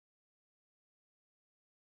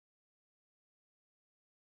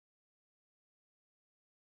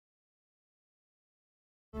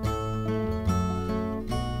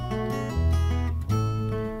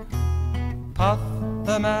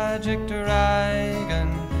the magic dragon,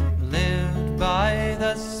 lived by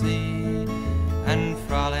the sea and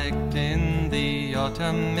frolicked in the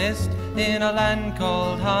autumn mist in a land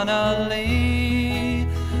called Honolulu.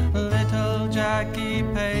 Little Jackie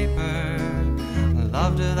Paper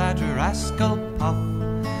loved that rascal Puff,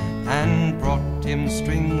 and brought him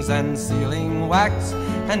strings and sealing wax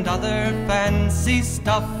and other fancy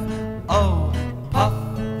stuff. Oh, Puff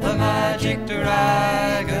the magic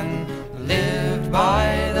dragon lived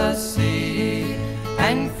by the sea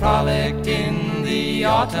and frolicked in the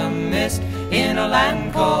autumn mist in a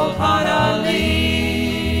land called Honolulu.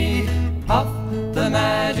 Puff the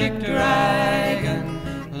magic dragon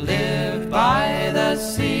lived by the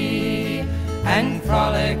sea and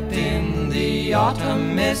frolicked in the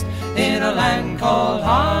autumn mist in a land called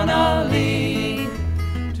Honolulu.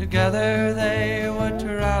 Together they would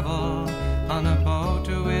travel on a boat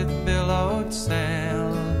with billowed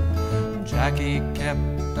sail. Jackie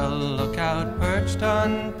kept a lookout perched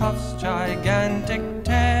on Puff's gigantic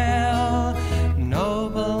tail.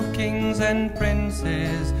 Noble kings and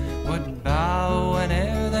princes would bow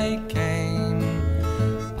whene'er they came.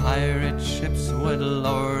 Pirate ships would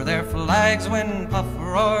lower their flags when Puff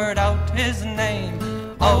roared out his name.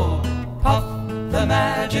 Oh, Puff the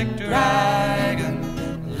magic dragon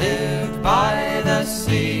lived by the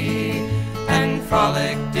sea and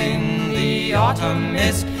frolicked in the autumn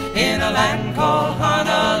mist in a land called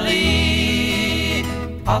Honolulu.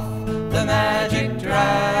 Puff the magic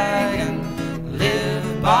dragon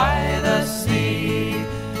lived by the sea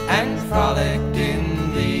and frolicked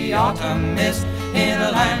in the autumn mist in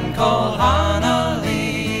a land called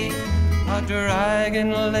Honolulu. A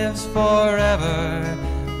dragon lives forever,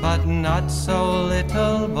 but not so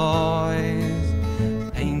little boys.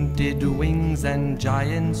 Painted wings and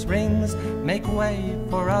giant's rings make way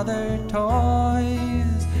for other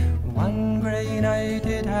toys. One gray night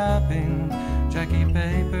it happened, Jackie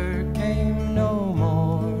Paper came no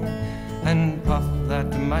more, and Puff that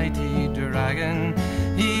mighty dragon,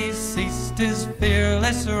 he ceased his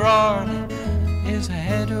fearless roar. His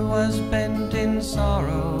head was bent in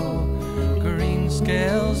sorrow, green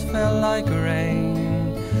scales fell like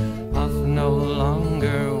rain. Puff no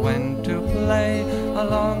longer went to play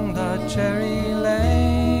along the cherry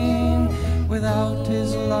lane. Without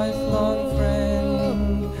his lifelong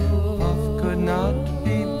friend, Puff could not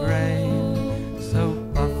be brave. So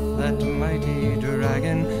Puff that mighty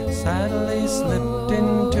dragon sadly slipped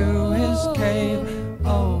into his cave.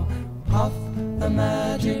 Oh, Puff the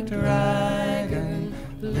magic dragon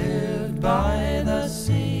lived by the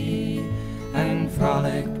sea and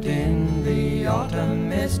frolicked in the autumn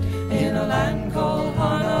mist in a land called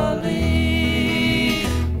Honolulu.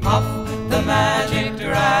 Puff the magic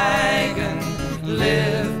dragon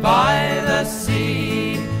lived by the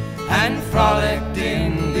sea and frolicked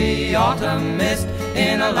in the autumn mist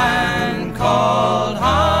in a land called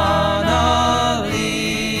Honolulu.